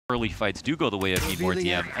early fights do go the way of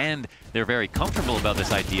DMTeam, and they're very comfortable about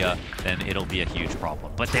this idea, then it'll be a huge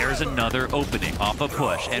problem. But there's another opening off a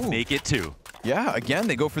push, and make it 2. Yeah, again,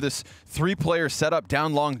 they go for this 3-player setup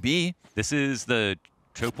down long B. This is the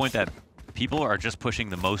choke point that people are just pushing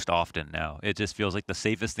the most often now. It just feels like the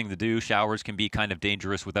safest thing to do. Showers can be kind of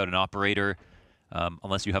dangerous without an operator,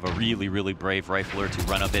 unless you have a really, really brave rifler to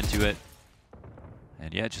run up into it.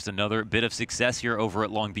 And yeah, just another bit of success here over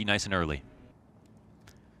at long B nice and early.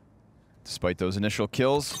 Despite those initial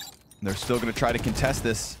kills, they're still going to try to contest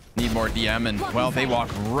this. Need more DM, and, well, they walk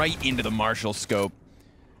right into the Marshall scope.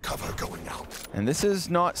 Cover going out. And this is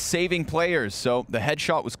not saving players, so the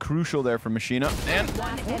headshot was crucial there for Machina. And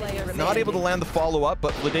not able to land the follow-up,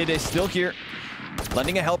 but VlaDéDé still here,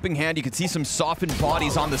 lending a helping hand. You can see some softened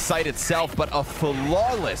bodies on the site itself, but a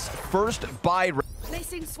flawless first buy.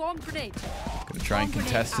 Placing swarm grenade. Gonna try and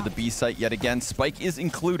contest to the B site yet again. Spike is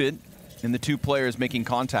included in the 2 players making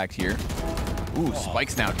contact here. Ooh,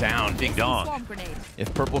 Spike's now down. Ding dong.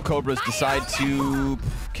 If Purple Cobras decide to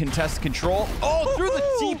contest control. Oh, through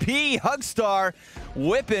the TP, Hugstar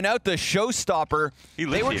whipping out the showstopper.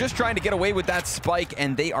 They were just trying to get away with that Spike,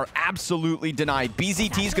 and they are absolutely denied.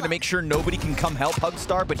 BZT is going to make sure nobody can come help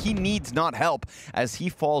Hugstar, but he needs not help as he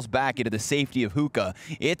falls back into the safety of Hookah.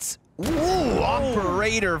 It's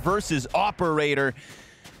operator versus operator.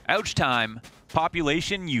 Ouch time.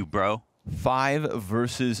 Population you, bro. 5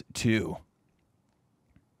 versus 2.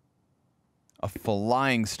 A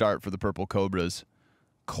flying start for the Purple Cobras.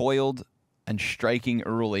 Coiled and striking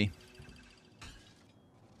early.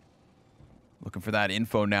 Looking for that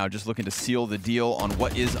info now, just looking to seal the deal on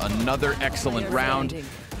what is another excellent round.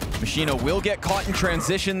 Machina will get caught in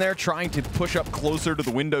transition there, trying to push up closer to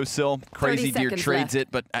the windowsill. Crazy Deer trades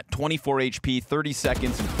it, but at 24 HP, 30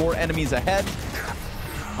 seconds, and 4 enemies ahead,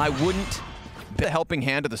 I wouldn't bet a helping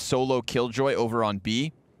hand to the solo Killjoy over on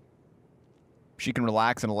B. She can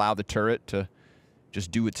relax and allow the turret to just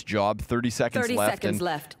do its job. 30 seconds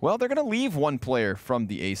left. Well, they're going to leave 1 player from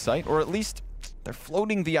the A site, or at least they're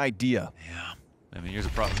floating the idea. Yeah. I mean, here's a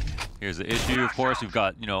problem. Here's the issue, of course. We've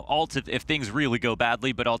got, ult if things really go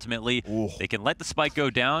badly, but ultimately they can let the spike go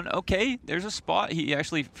down. Okay, there's a spot. He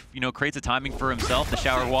actually, creates a timing for himself. The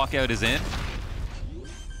shower walkout is in.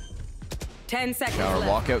 10 seconds Shower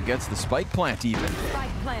left. walkout gets the spike plant even. Spike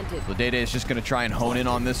planted. VlaDéDé is just going to try and hone in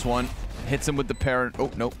on this one. Hits him with the parent.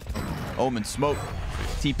 Oh, nope. Omen smoke.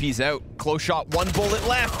 TP's out. Close shot, 1 bullet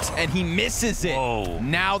left, and he misses it. Whoa.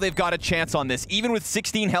 Now they've got a chance on this, even with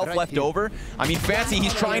 16 health left over. I mean, Fancy,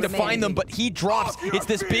 he's trying to find them, but he drops. It's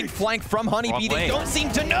this big flank from honeybee. They don't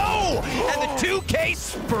seem to know. And the 2K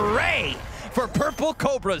spray for Purple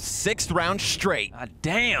Cobra's 6th round straight.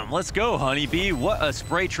 Damn, let's go, honeybee. What a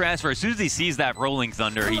spray transfer. As soon as he sees that rolling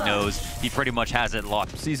thunder, he knows he pretty much has it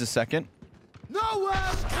locked. Sees a second. Nowhere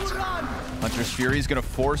to run. Hunter's Fury is going to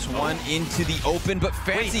force one into the open, but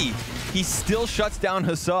Fancy, he still shuts down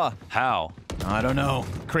hussaR. How? I don't know.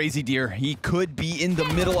 Crazy Deer, he could be in the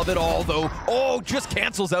middle of it all, though. Oh, just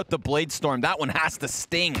cancels out the Blade Storm. That one has to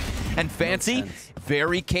sting. And Fancy,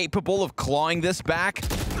 very capable of clawing this back.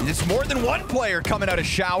 There's more than 1 player coming out of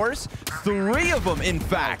showers. 3 of them, in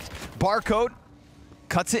fact. Barcode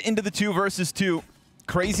cuts it into the 2 versus 2.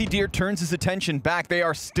 Crazy Deer turns his attention back. They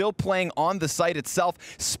are still playing on the site itself.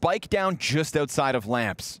 Spike down just outside of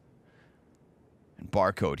lamps. And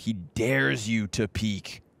Barcode, he dares you to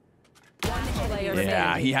peek.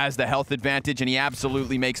 Yeah, he has the health advantage, and he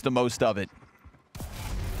absolutely makes the most of it.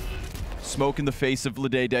 Smoke in the face of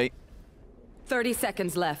VlaDéDé. 30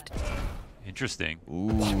 seconds left. Interesting.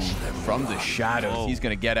 Ooh, from the shadows. He's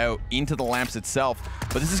going to get out into the lamps itself.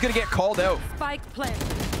 But this is going to get called out. Spike planted.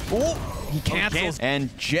 Oh, he cancels.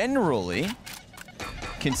 And generally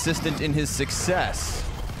consistent in his success.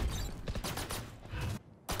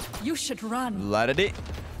 You should run. VlaDéDé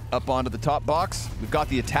up onto the top box. We've got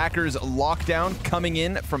the attackers lockdown coming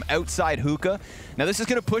in from outside hookah. Now this is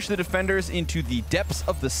going to push the defenders into the depths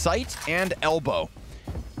of the site and elbow.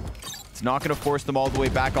 It's not going to force them all the way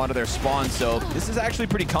back onto their spawn, so this is actually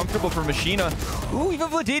pretty comfortable for Machina. Ooh, even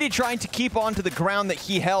VlaDéDé trying to keep onto the ground that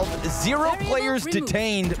he held. 0 players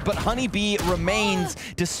detained, but honeybee remains.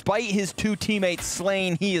 Despite his 2 teammates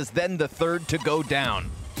slain, he is then the 3rd to go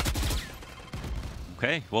down.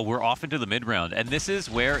 Okay, well, we're off into the mid-round, and this is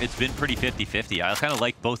where it's been pretty 50-50. I kind of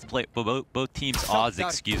like both teams' odds,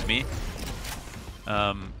 excuse me.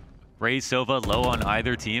 Ray Silva low on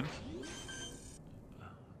either team.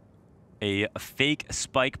 A fake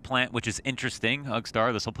spike plant, which is interesting.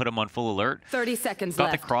 Hugstar, this will put him on full alert. 30 seconds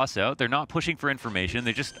Got left. the cross out. They're not pushing for information.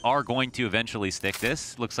 They just are going to eventually stick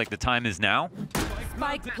this. Looks like the time is now.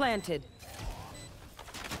 Spike planted.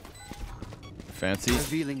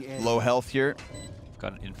 Fancy, low health here.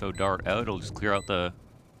 Got an info dart out. It'll just clear out the...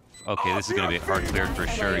 Okay, this is going to be hard cleared for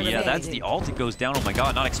sure. Yeah, that's the ult. It goes down. Oh my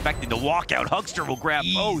god, not expecting the walkout. Hugstar will grab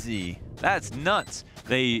both. Easy. That's nuts.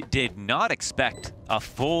 They did not expect a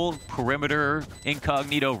full perimeter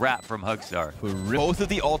incognito wrap from Hugstar. Both of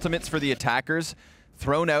the ultimates for the attackers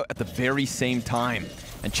thrown out at the very same time.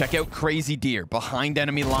 And check out Crazy Deer behind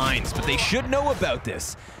enemy lines, but they should know about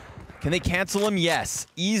this. Can they cancel him? Yes.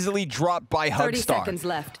 Easily dropped by Hugstar. 30 seconds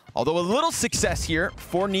left. Although a little success here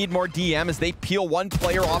for Need More DM as they peel one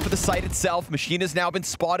player off of the site itself. Machine has now been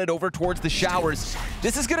spotted over towards the showers.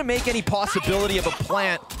 This is going to make any possibility of a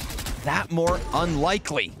plant that more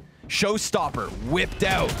unlikely. Showstopper whipped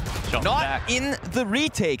out. Not in the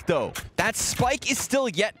retake, though. That spike is still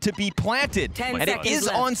yet to be planted. And it is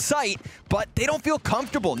on site, but they don't feel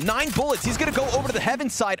comfortable. 9 bullets. He's going to go over to the heaven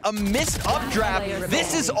side. A missed updraft.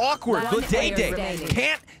 This is awkward. VlaDéDé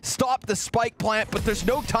can't stop the spike plant, but there's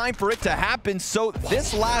no time for it to happen. So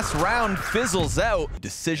this last round fizzles out.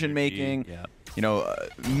 Decision making. Yeah. You know,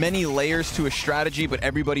 many layers to a strategy, but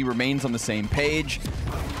everybody remains on the same page.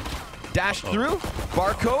 Dash through,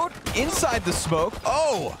 Barcode, inside the smoke.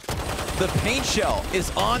 Oh, the paint shell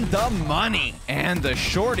is on the money. And the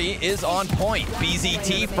shorty is on point.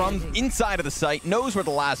 BZT from inside of the site knows where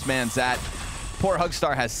the last man's at. Poor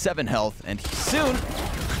Hugstar has 7 health, and soon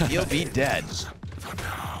he'll be dead.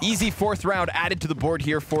 Easy 4th round added to the board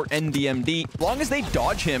here for NDMD. As long as they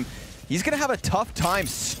dodge him, he's going to have a tough time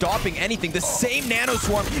stopping anything. The same Nano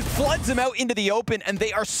Swarm floods him out into the open, and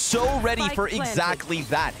they are so ready for exactly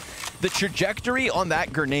that. The trajectory on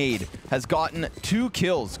that grenade has gotten 2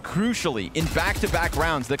 kills, crucially, in back-to-back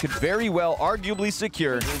rounds that could very well arguably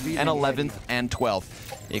secure an 11th and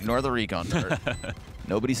 12th. Ignore the recon part.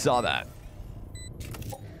 Nobody saw that.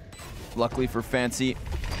 Luckily for Fancy,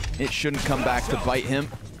 it shouldn't come back to bite him.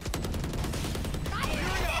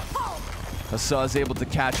 hussaR is able to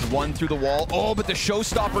catch 1 through the wall. Oh, but the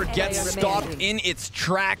showstopper gets stopped in its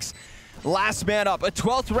tracks. Last man up, a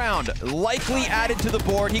 12th round, likely added to the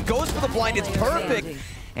board. He goes for the blind, it's perfect.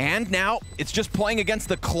 And now it's just playing against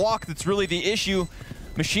the clock that's really the issue.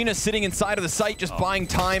 Machina sitting inside of the site, just buying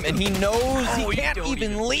time, and he knows he can't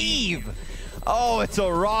even leave. Oh, it's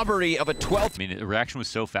a robbery of a 12th. I mean, the reaction was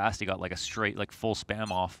so fast, he got like a straight, like full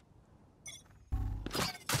spam off.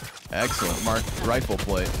 Excellent, Mark. Rifle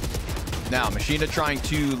play. Now, Machina trying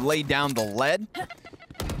to lay down the lead.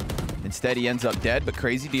 Instead, he ends up dead, but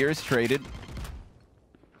Crazy Deer is traded.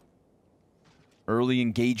 Early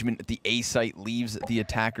engagement at the A site leaves the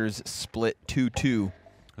attackers split 2-2.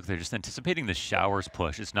 Look, they're just anticipating the showers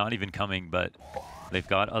push. It's not even coming, but they've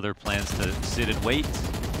got other plans to sit and wait.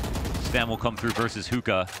 Spam will come through versus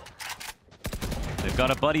Hookah. They've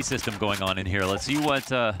got a buddy system going on in here. Let's see what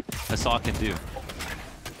hussaR can do.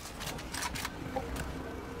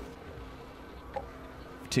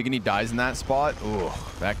 Tigene dies in that spot. Ooh,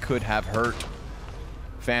 that could have hurt.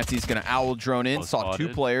 Fancy's gonna owl drone in. Saw 2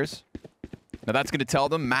 players. Now that's gonna tell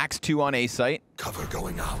them max 2 on A site. Cover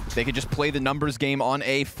going out. They could just play the numbers game on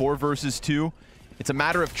A, 4 versus 2. It's a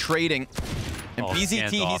matter of trading. And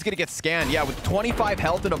BZT, he's gonna get scanned. Yeah, with 25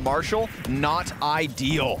 health and a Marshall, not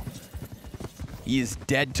ideal. He is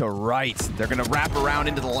dead to rights. They're gonna wrap around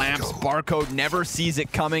into the lamps. Barcode never sees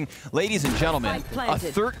it coming. Ladies and gentlemen, a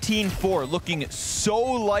 13-4 looking so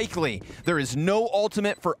likely. There is no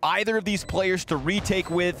ultimate for either of these players to retake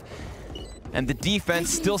with. And the defense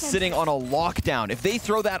still sitting on a lockdown. If they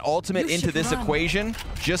throw that ultimate into this equation,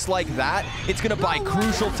 just like that, it's gonna buy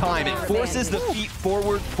crucial time. It forces the feet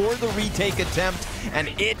forward for the retake attempt, and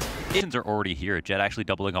it are already here. Jet actually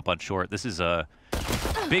doubling up on short. This is a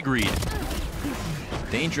big read.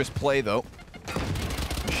 Dangerous play, though.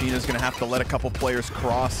 Machina's gonna have to let a couple players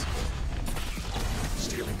cross.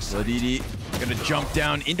 VlaDéDé gonna jump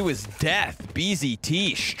down into his death.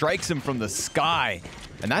 BZT strikes him from the sky.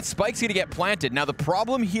 And that spike's gonna get planted. Now the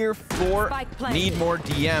problem here for Need More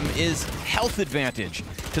DM is health advantage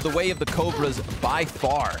to the way of the Cobras by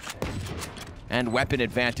far. And weapon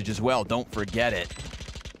advantage as well, don't forget it.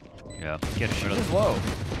 Yeah, getting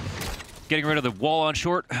rid of the wall on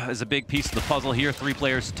short is a big piece of the puzzle here. 3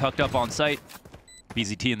 players tucked up on site.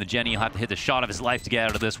 BZT and the Jenny will have to hit the shot of his life to get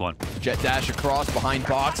out of this one. Jet dash across behind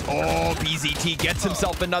box. Oh, BZT gets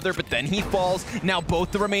himself another, but then he falls. Now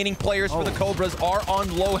both the remaining players for the Cobras are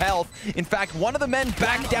on low health. In fact, one of the men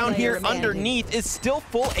back down here underneath is still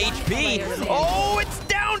full HP. Oh, it's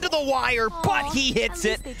down to the wire, but he hits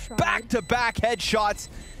it. Back-to-back headshots,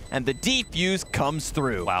 and the defuse comes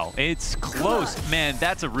through. Wow, it's close. Man,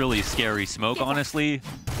 that's a really scary smoke, honestly.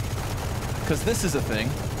 Because this is a thing.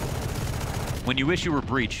 When you wish you were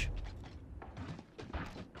Breach.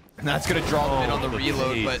 And that's going to draw them in on the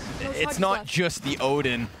reload, but Those it's hugs not left. just the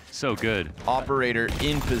Odin. So good. Operator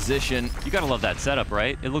in position. You gotta love that setup,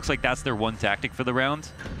 right? It looks like that's their one tactic for the round.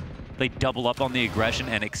 They double up on the aggression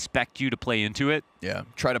and expect you to play into it. Yeah,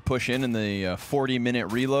 try to push in the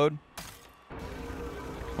 40-minute reload.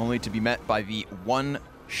 Only to be met by the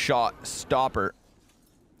one-shot stopper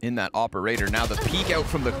in that operator. Now the peek out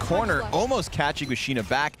from the corner, almost catching Machina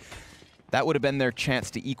back. That would have been their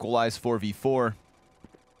chance to equalize 4v4.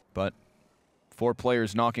 But 4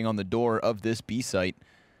 players knocking on the door of this B site.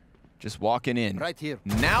 Just walking in. Right here.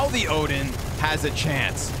 Now the Odin has a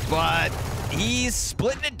chance, but he's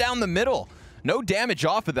splitting it down the middle. No damage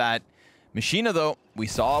off of that. Machina, though, we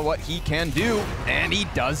saw what he can do, and he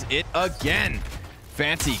does it again.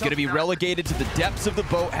 Fancy going to be relegated to the depths of the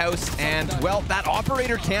boathouse, and, well, that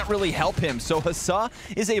operator can't really help him. So hussaR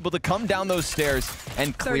is able to come down those stairs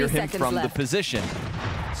and clear 30 him from left. the position.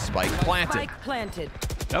 Spike planted. Spike planted.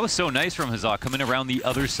 That was so nice from hussaR coming around the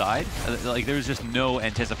other side. Like there was just no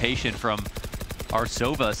anticipation from our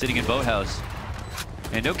Sova sitting in boathouse.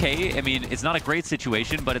 And okay, I mean, it's not a great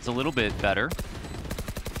situation, but it's a little bit better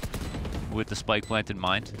with the spike plant in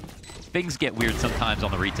mind. Things get weird sometimes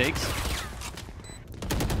on the retakes.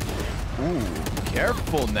 Ooh,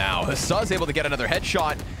 careful now. hussaR's able to get another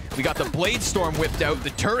headshot. We got the Blade Storm whipped out.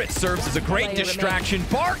 The turret serves as a great Player distraction.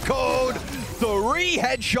 Barcode! 3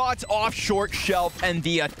 headshots off short shelf, and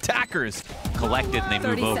the attackers Collected and they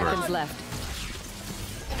 30 move over. seconds left.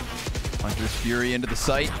 Hunter's Fury into the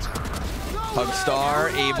site.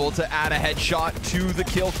 Hugstar able to add a headshot to the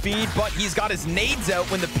kill feed, but he's got his nades out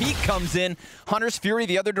when the peek comes in. Hunter's Fury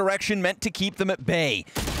the other direction, meant to keep them at bay.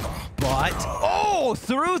 But, oh,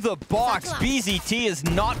 through the box. BZT is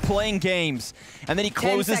not playing games. And then he 10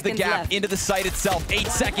 closes the seconds gap left. into the site itself. 8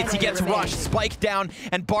 seconds, he gets player rushed. remaining. Spike down,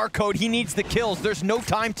 and Barcode, he needs the kills. There's no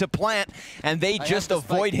time to plant, and they just the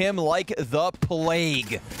avoid him like the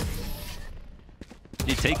plague.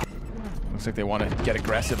 You take Looks like they want to get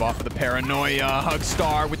aggressive off of the paranoia.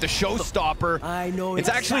 Hugstar with the showstopper. I know It's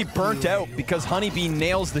actually burnt out because honeybee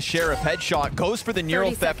nails the sheriff headshot, goes for the neural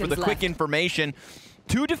 30 theft for the seconds quick left. information.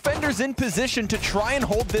 2 defenders in position to try and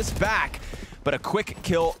hold this back. But a quick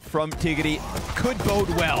kill from Tigene could bode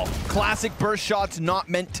well. Classic burst shots not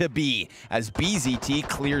meant to be, as BZT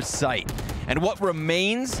clears sight. And what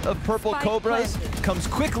remains of Purple Spike Cobras planted. comes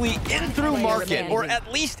quickly in through Player market, or remaining.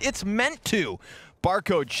 at least it's meant to.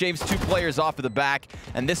 Barcode shaves 2 players off of the back,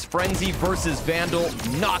 and this Frenzy versus Vandal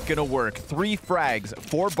not gonna work. 3 frags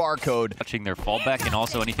for Barcode. touching their fallback and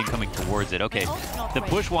also anything coming towards it. Okay, the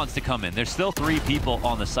push wants to come in. There's still 3 people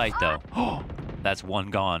on the site though. That's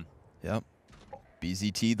 1 gone. Yep.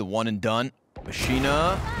 BZT, the one and done.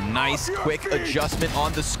 Machina, nice quick adjustment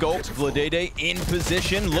on the scope. VlaDéDé in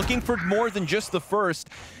position, looking for more than just the first.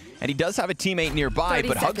 And he does have a teammate nearby, 30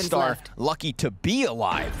 but seconds Hugstar, left. lucky to be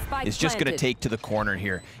alive, Spike is just going to planted. take to the corner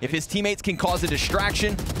here. If his teammates can cause a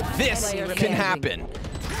distraction, this Player can remaining. happen.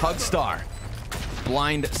 Hugstar,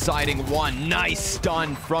 blind-siding 1. Nice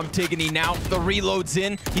stun from Tigene. Now the reload's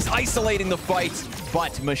in. He's isolating the fights,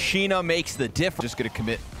 but Machina makes the difference. Just going to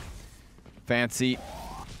commit. Fancy.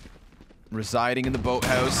 Residing in the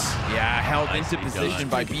boathouse. Yeah, held into Nicely position done.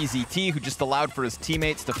 by BZT, who just allowed for his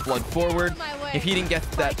teammates to flood forward. If he didn't get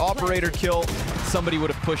that operator kill, somebody would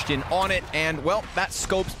have pushed in on it, and, well, that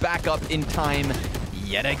scopes back up in time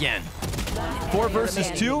yet again. 4 versus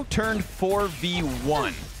 2 turned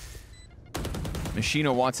 4v1.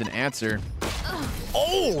 Machina wants an answer.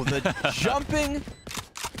 Oh, the jumping.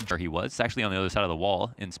 Where he was. It's actually on the other side of the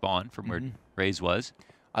wall in spawn from where Raze was.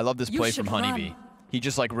 I love this You play from should honeybee. run. He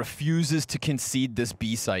just like refuses to concede this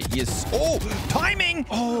B site. He is, oh, timing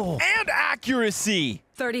and accuracy.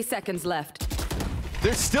 30 seconds left.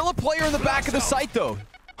 There's still a player in the back of the site though.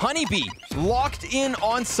 honeybee locked in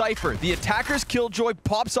on Cypher. The attacker's killjoy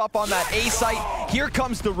pops up on that A site. Here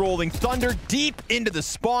comes the rolling thunder deep into the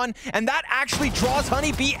spawn, and that actually draws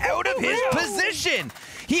honeybee out of his position.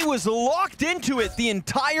 He was locked into it the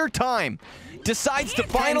entire time. Decides to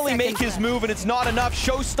finally make his move, and it's not enough.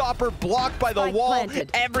 Showstopper blocked by the Spike wall. planted.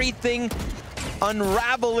 Everything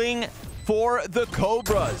unraveling for the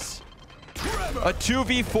Cobras. A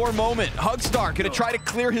 2v4 moment. Hugstar gonna try to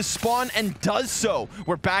clear his spawn and does so.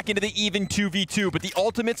 We're back into the even 2v2, but the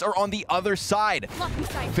ultimates are on the other side,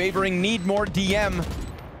 favoring Need More DM.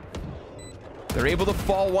 They're able to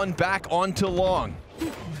fall one back onto long.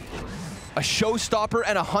 A Showstopper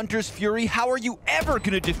and a Hunter's Fury. How are you ever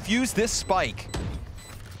gonna defuse this spike?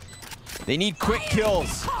 They need quick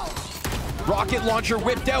kills. Rocket launcher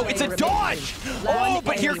whipped out. It's a dodge. Oh,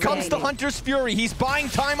 but here comes the Hunter's Fury. He's buying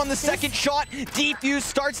time on the second shot. Defuse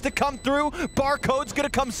starts to come through. Barcode's gonna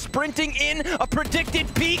come sprinting in. A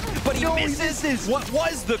predicted peek, but he misses what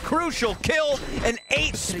was the crucial kill. An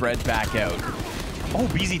 8 spread back out. Oh,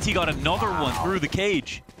 BZT got another one through the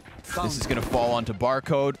cage. This is gonna fall onto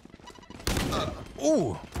Barcode.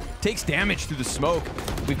 Ooh, takes damage through the smoke.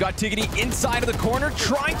 We've got Tigene inside of the corner,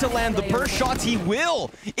 trying to land the burst shots. He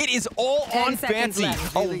will. It is all on Fancy.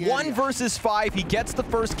 A 1 versus 5. He gets the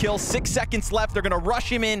first kill. 6 seconds left. They're gonna rush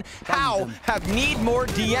him in. How have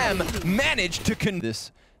NeedMoreDM managed to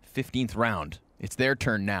this 15th round? It's their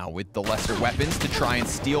turn now with the lesser weapons to try and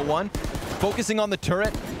steal one. Focusing on the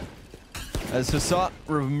turret. As hussaR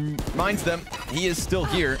reminds them, he is still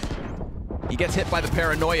here. He gets hit by the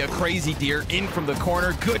paranoia. Crazy Deer in from the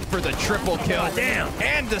corner. Good for the triple kill. Damn.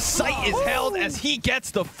 And the site is held as he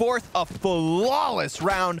gets the 4th, a flawless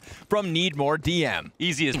round from NeedMoreDM.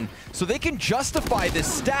 Easiest. So they can justify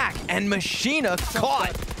this stack, and Machina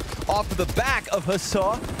caught off the back of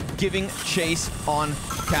hussaR giving chase on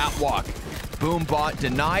Catwalk. Boom bot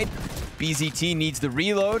denied. BZT needs the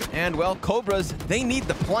reload, and well, Cobras, they need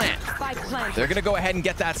the plant. They're gonna go ahead and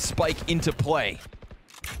get that spike into play.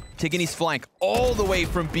 Tigene's flank all the way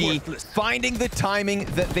from B, finding the timing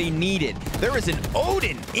that they needed. There is an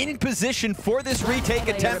Odin in position for this retake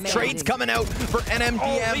attempt. Trades coming out for NMDM.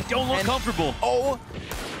 Oh, they don't look comfortable. Oh,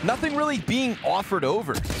 nothing really being offered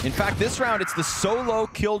over. In fact, this round, it's the solo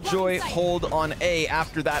Killjoy hold on A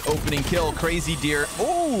after that opening kill. Crazy Deer.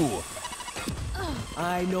 Ooh.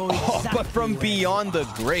 I know exactly but from beyond the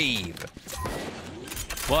grave.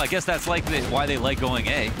 Well, I guess that's like why they like going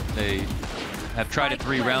A. They have tried it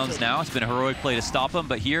 3 rounds now. It's been a heroic play to stop them,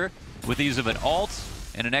 but here, with the use of an ult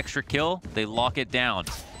and an extra kill, they lock it down.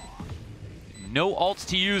 No ults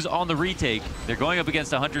to use on the retake. They're going up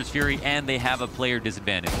against a Hunter's Fury, and they have a player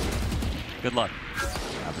disadvantage. Good luck.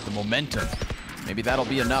 Yeah, but the momentum, maybe that'll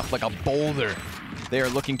be enough, like a boulder. They are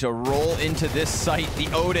looking to roll into this site. The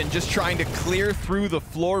Odin just trying to clear through the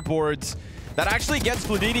floorboards. That actually gets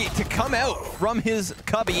VlaDéDé to come out from his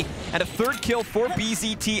cubby, and a 3rd kill for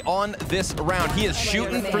BZT on this round. He is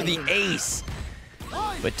shooting for the ace.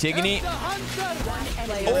 But Tigene,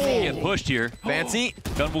 Get pushed here. Fancy.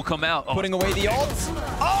 Gun will come out. Putting away the ults.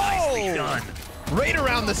 Oh! Done. Right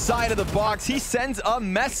around the side of the box, he sends a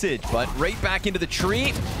message, but right back into the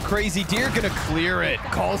tree. Crazy Deer gonna clear it.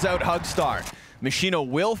 Calls out Hugstar. Machina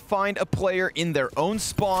will find a player in their own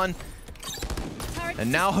spawn.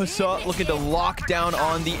 And now hussaR looking to lock down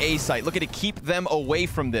on the A site, looking to keep them away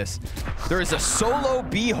from this. There is a solo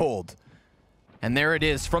B hold. And there it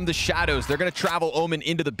is from the shadows. They're going to travel Omen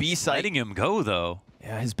into the B site. Letting him go, though.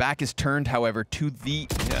 Yeah, his back is turned, however, to the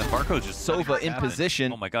Barcode's just Sova in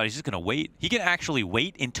position. Oh my god, he's just going to wait. He can actually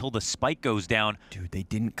wait until the spike goes down. Dude, they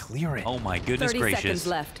didn't clear it. Oh my goodness 30 gracious. seconds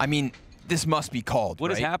left. I mean, this must be called, What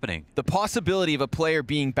right? is happening? The possibility of a player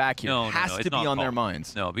being back here No, has it's to be not on their called.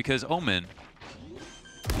 minds. No, because Omen...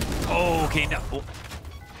 Oh, okay, now... Oh,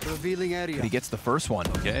 revealing area. But he gets the first one.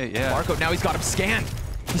 okay, yeah. Barcode, now he's got him scanned.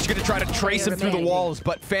 He's going to try to trace him through the walls,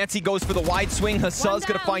 but Fancy goes for the wide swing. hussaR's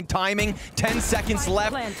going to find timing. 10 seconds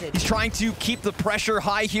left. He's trying to keep the pressure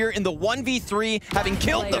high here in the 1v3, having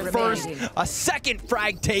killed the first. A second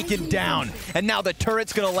frag taken down. And now the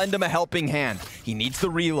turret's going to lend him a helping hand. He needs the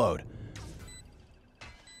reload.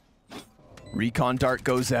 Recon dart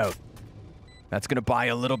goes out. That's going to buy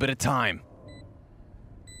a little bit of time.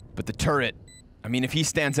 But the turret, I mean, if he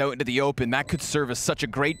stands out into the open, that could serve as such a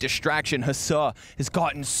great distraction. hussaR has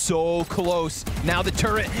gotten so close. Now the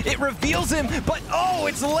turret, it reveals him, but oh,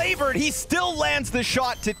 it's labored. He still lands the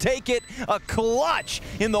shot to take it. A clutch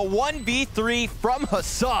in the 1v3 from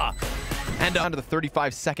hussaR. And onto the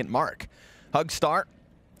 35-second mark. Hugstar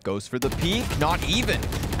goes for the peek, not even.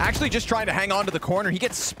 Actually just trying to hang on to the corner. He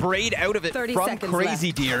gets sprayed out of it from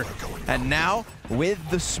Crazy Deer. And now, with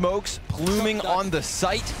the smokes pluming on the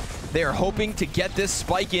site, they are hoping to get this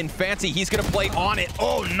spike in. Fancy, he's gonna play on it.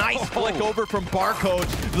 Oh, nice flick over from Barcode.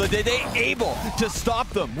 VlaDéDé able to stop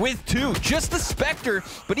them with 2. Just the Spectre,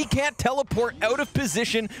 but he can't teleport out of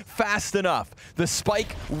position fast enough. The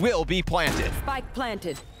spike will be planted. Spike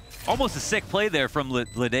planted. Almost a sick play there from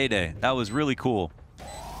VlaDéDé. That was really cool.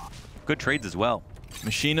 Good trades as well.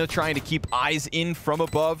 Machina trying to keep eyes in from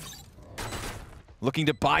above. Looking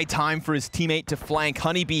to buy time for his teammate to flank.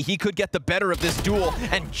 honeybee, he could get the better of this duel.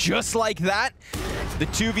 And just like that, the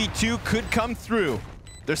 2v2 could come through.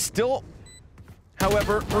 There's still,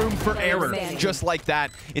 however, room for error. Just like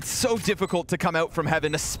that. It's so difficult to come out from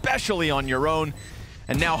heaven, especially on your own.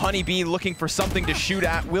 And now honeybee looking for something to shoot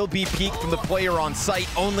at will be peeked from the player on site,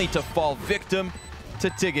 only to fall victim to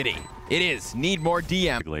Tigene. It is. Need more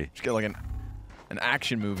DM. Ugly. Just get like an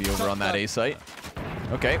action movie over on that A site.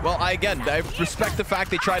 Okay, well, I respect the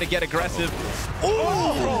fact they try to get aggressive.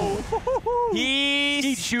 Ooh!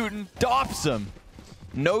 He's shooting. Stops him.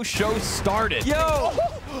 No show started. Yo!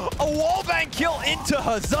 A wallbang kill into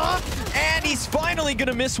hussaR, and he's finally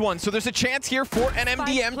gonna miss one. So there's a chance here for an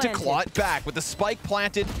MDM to claw it back with the spike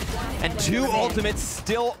planted and 2 ultimates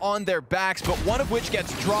still on their backs, but one of which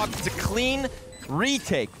gets dropped. It's a clean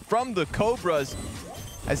retake from the Cobras,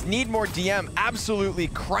 as Need More DM absolutely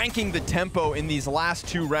cranking the tempo in these last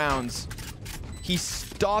 2 rounds. He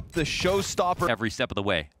stopped the showstopper every step of the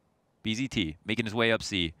way. BZT making his way up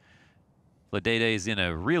C. VlaDéDé is in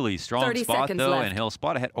a really strong spot though, and he'll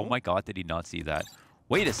spot ahead. Oh my god, did he not see that?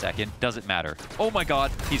 Wait a second, doesn't matter. Oh my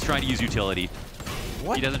god, he's trying to use utility.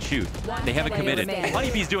 What? He doesn't shoot. They haven't committed.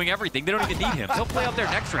 Honeybee's doing everything. They don't even need him. He'll play out there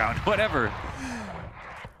next round, whatever.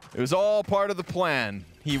 It was all part of the plan.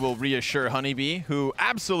 He will reassure Honeybee, who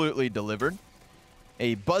absolutely delivered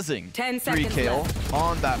a buzzing 3 kill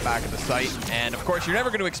on that back of the site. And of course, you're never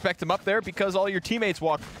going to expect him up there because all your teammates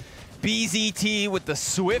walk. BZT with the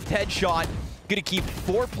swift headshot, gonna keep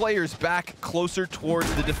 4 players back closer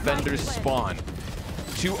towards the defender's spawn.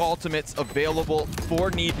 2 ultimates available for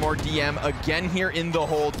Need More DM again here in the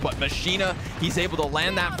hold, but machina, he's able to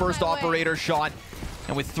land that first operator shot.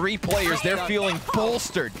 And with 3 players, they're feeling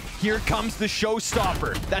bolstered. Here comes the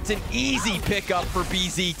showstopper. That's an easy pickup for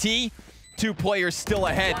BZT. 2 players still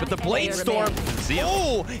ahead, but the Blade Storm,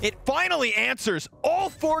 oh, it finally answers. All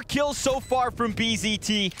 4 kills so far from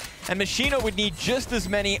BZT, and machina would need just as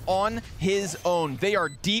many on his own. They are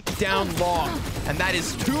deep down long, and that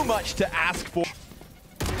is too much to ask for.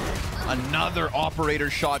 Another operator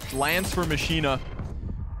shot lands for machina.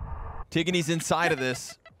 Tigene's inside of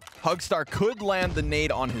this. Hugstar could land the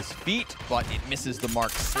nade on his feet, but it misses the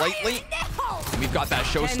mark slightly. And we've got that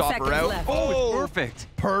showstopper out. Left. Oh, it's perfect.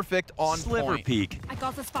 Perfect on Sliver point. peek. I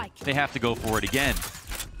got the spike. They have to go for it again.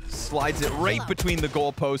 Slides it right between the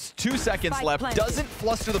goalposts. 2 seconds left. Doesn't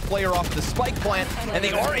fluster the player off the spike plant, and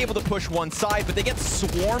they are able to push one side, but they get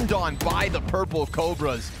swarmed on by the purple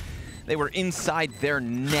Cobras. They were inside their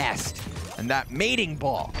nest. And that mating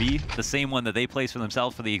ball. Be the same one that they place for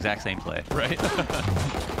themselves for the exact same play. Right.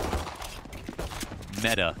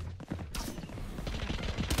 Meta.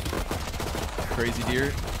 Crazy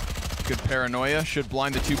Deer. Good paranoia. Should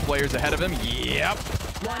blind the 2 players ahead of him. Yep.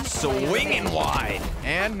 Swinging wide.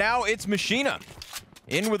 And now it's machina.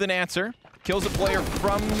 In with an answer. Kills a player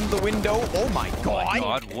from the window. Oh my god. Oh my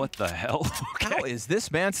god, what the hell? Okay. How is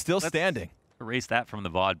this man still standing? Erase that from the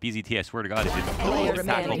VOD. BZT, I swear to God, if it's a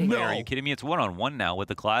tackle player. Are you kidding me? It's 1-on-1 now with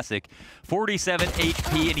the classic. 47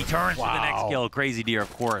 HP, and he turns for the next kill. Crazy Deer,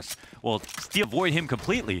 of course. Will still avoid him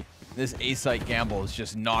completely. This A-site gamble is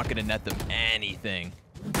just not going to net them anything.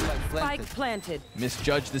 Spike planted.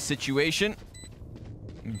 Misjudged the situation.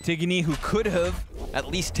 Tigene, who could have at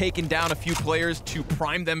least taken down a few players to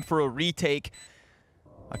prime them for a retake,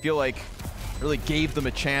 I feel like really gave them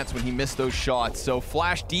a chance when he missed those shots. So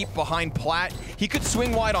flash deep behind Platt. He could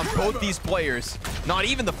swing wide on both these players. Not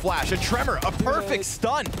even the flash, a tremor, a perfect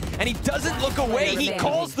stun. And he doesn't look away. He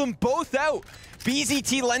calls them both out.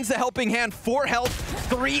 BZT lends the helping hand, 4 health,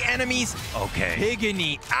 3 enemies. Okay.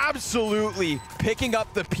 Tigene absolutely picking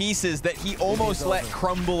up the pieces that he almost let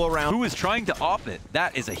crumble around. Who is trying to off it?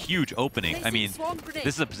 That is a huge opening. I mean, this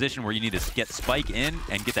is a position where you need to get Spike in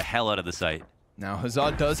and get the hell out of the site. Now,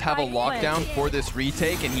 hussaR does have a lockdown for this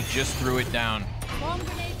retake, and he just threw it down.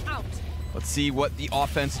 Let's see what the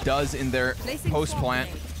offense does in their post plant.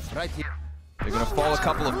 Right here. They're going to fall a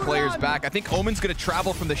couple of players back. I think Omen's going to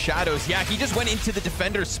travel from the shadows. Yeah, he just went into the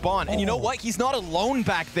defender's spawn. And you know what? He's not alone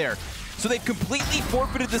back there. So they've completely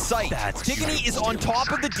forfeited the site. Tigene is on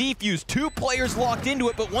top of the defuse. 2 players locked into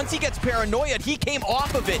it, but once he gets paranoid, he came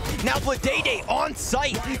off of it. Now VlaDéDé on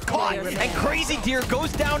site, caught, and Crazy Deer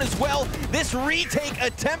goes down as well. This retake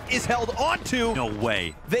attempt is held onto. No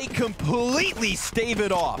way. They completely stave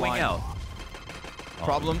it off. Wing out.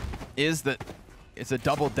 Problem is that it's a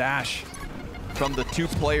double dash from the 2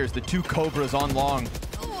 players, the 2 Cobras on long.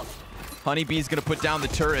 Honeybee's gonna put down the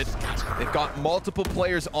turret. They've got multiple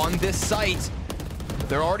players on this site.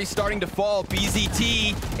 They're already starting to fall.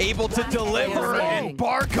 BZT able to deliver, and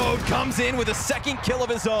Barcode comes in with a 2nd kill of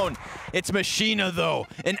his own. It's machina though,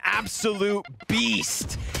 an absolute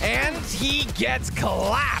beast. And he gets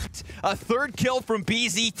clapped. A 3rd kill from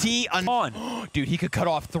BZT. On. Dude, he could cut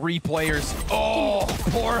off 3 players. Oh,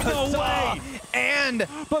 poor hussaR. and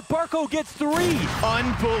But Barcode gets 3.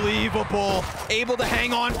 unbelievable. Able to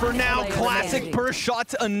hang on for now. Classic per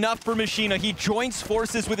shot's enough for machina. He joins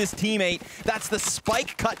forces with his teammate. That's the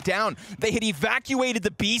spike cut down. They had evacuated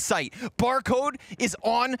the B site. Barcode is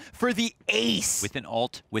on for the ace. With an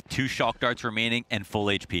ult, with 2 shock darts remaining and full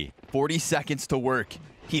HP. 40 seconds to work.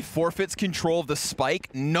 He forfeits control of the spike,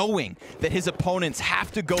 knowing that his opponents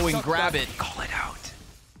have to go and grab it. Call it out.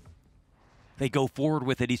 They go forward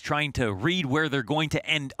with it. He's trying to read where they're going to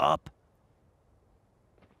end up.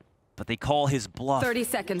 But they call his bluff. 30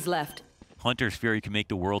 seconds left. Hunter's Fury can make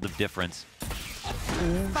the world of difference.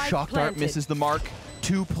 Shock dart misses the mark.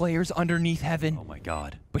 2 players underneath heaven. Oh my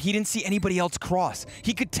god. But he didn't see anybody else cross.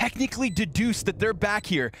 He could technically deduce that they're back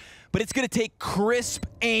here, but it's gonna take crisp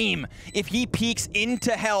aim. If he peeks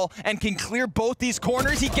into hell and can clear both these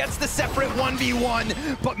corners, he gets the separate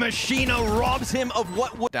 1v1, but machina robs him of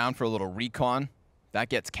what would— Down for a little recon. That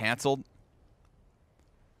gets canceled.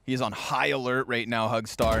 He is on high alert right now,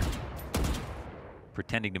 Hugstar.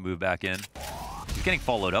 Pretending to move back in. He's getting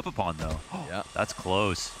followed up upon, though. Yeah. That's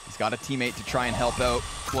close. He's got a teammate to try and help out.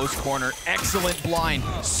 Close corner, excellent blind.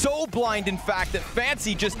 So blind, in fact, that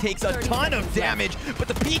Fancy just takes a ton of damage, but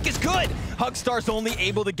the peek is good. Hugstar's only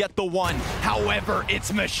able to get the 1. However,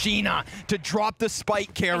 it's machina to drop the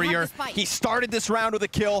spike carrier. He started this round with a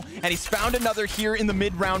kill, and he's found another here in the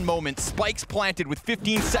mid-round moment. Spikes planted with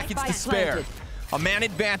 15 seconds to spare. A man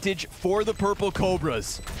advantage for the purple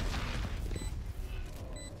Cobras.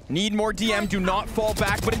 Need more DM, do not fall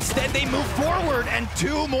back, but instead they move forward, and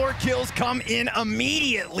 2 more kills come in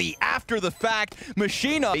immediately after the fact.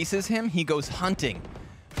 Machina faces him, he goes hunting.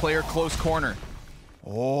 Player close corner.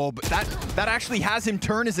 Oh, but that actually has him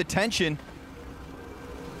turn his attention.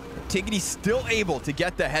 Tigene's still able to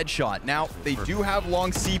get the headshot. Now, they do have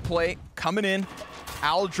long C play coming in.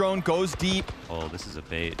 Owl drone goes deep. Oh, this is a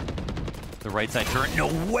bait. The right side turret. No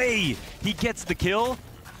way! He gets the kill.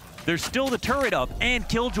 There's still the turret up and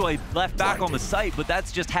Killjoy left back on the site, but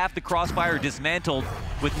that's just half the crossfire dismantled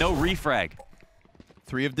with no refrag.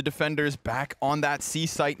 3 of the defenders back on that C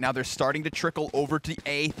site. Now they're starting to trickle over to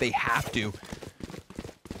A. They have to.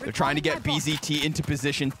 They're trying to get BZT into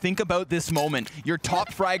position. Think about this moment. Your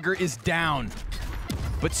top fragger is down,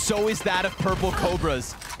 but so is that of Purple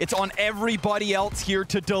Cobras. It's on everybody else here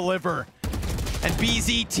to deliver. And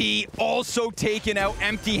BZT also taken out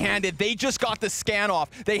empty-handed. They just got the scan off.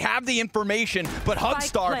 They have the information, but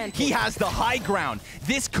Hugstar, he has the high ground.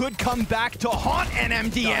 This could come back to haunt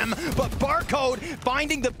NMDM, but Barcode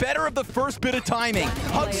finding the better of the first bit of timing.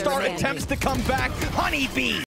 Hugstar attempts to come back. Honeybee